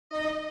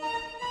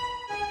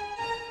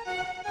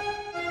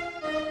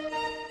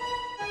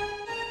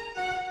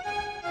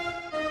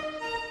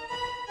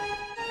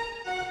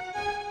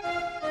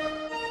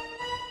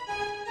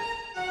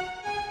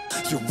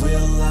You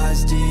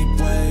realize deep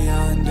way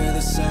under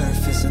the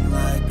surface, and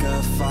like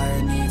a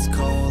fire needs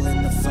coal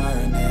in the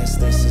furnace,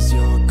 this is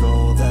your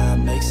goal that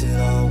makes it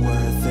all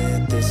worth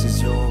it. This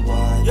is your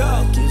why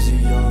that gives you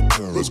your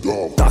purpose. Let's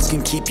go. Thoughts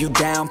can keep you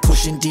down,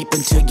 pushing deep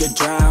until you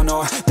drown,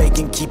 or they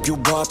can keep you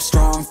up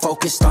strong,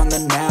 focused on the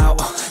now.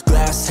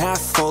 Glass half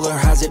full, or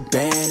has it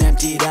been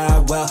emptied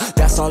out? Well,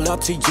 that's all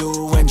up to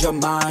you and your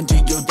mind. Do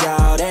you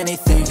doubt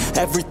anything,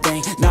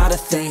 everything, not a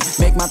thing?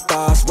 Make my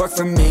thoughts work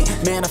for me,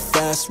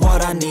 manifest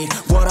what I need,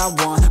 what I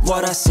want,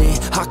 what I see.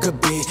 I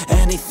could be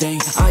anything,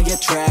 I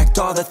attract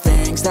all the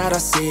things that I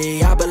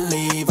see. I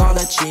believe I'll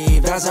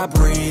achieve as I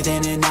breathe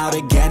in and out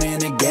again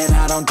and again.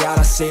 I don't doubt,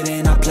 I sit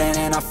and I plan,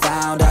 and I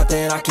found out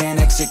that I can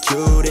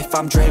execute if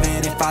I'm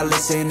driven, if I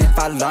listen, if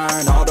I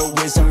learn all the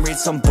wisdom. Read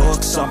some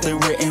books, something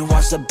written,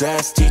 watch the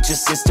best, teach a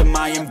system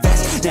I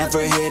invest.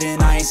 Never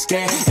hidden, I ain't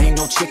scared, ain't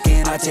no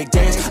chicken, I take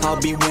dares.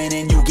 I'll be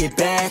winning, you get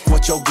back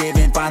what you're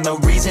giving. Find the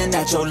reason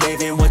that you're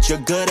living, what you're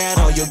good at,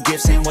 all your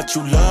gifts and what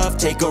you love.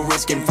 Take a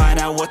risk and find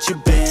out what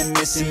you've been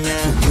missing,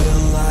 yeah. You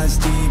realize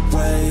deep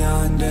way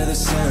under the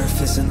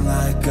surface, and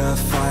like a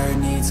fire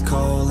needs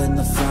coal in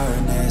the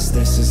furnace,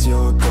 this is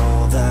your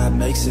goal that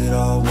makes it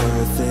all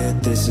worth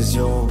it. This is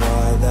your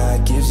why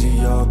that gives you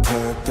your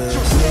purpose.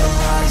 You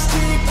realize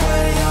deep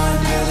way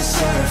under the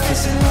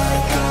surface, and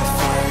like a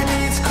fire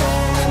needs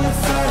coal in the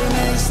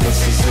furnace,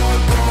 this is your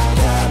goal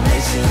that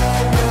makes it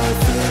all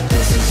worth it.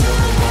 This is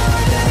your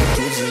why that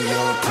gives you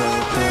your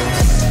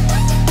purpose.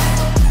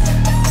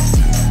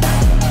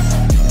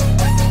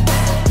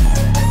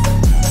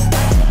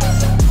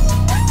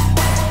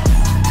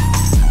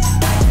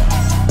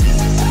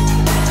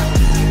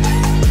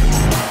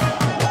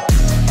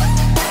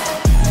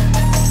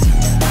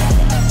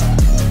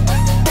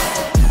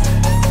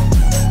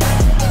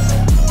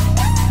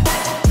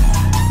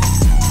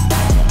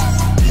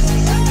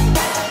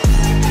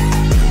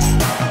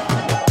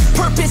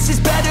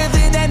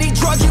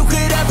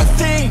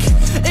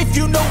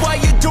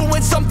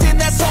 Something,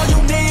 that's all you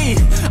need.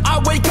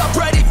 I wake up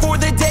ready for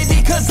the day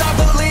because I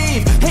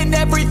believe in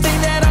everything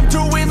that I'm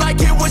doing like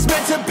it was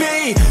meant to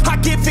be. I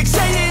get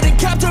fixated and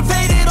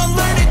captivated on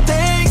learning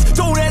things.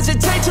 Don't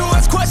hesitate to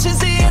ask questions,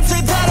 the answer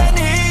that I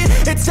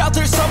need. It's out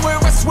there somewhere,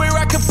 I swear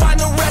I could find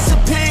the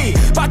recipe.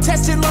 By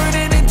testing,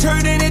 learning, and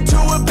turning into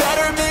a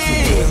better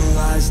me. You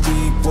realize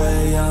deep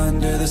way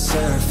under the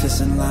surface,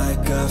 and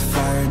like a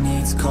fire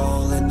needs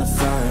coal in the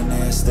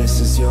furnace, this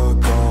is your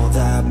goal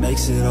that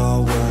makes it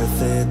all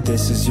worth it.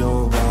 This is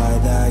your why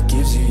that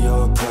gives you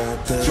your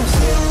purpose. You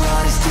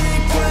realize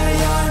deep way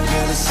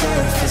under the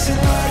surface, and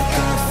like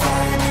a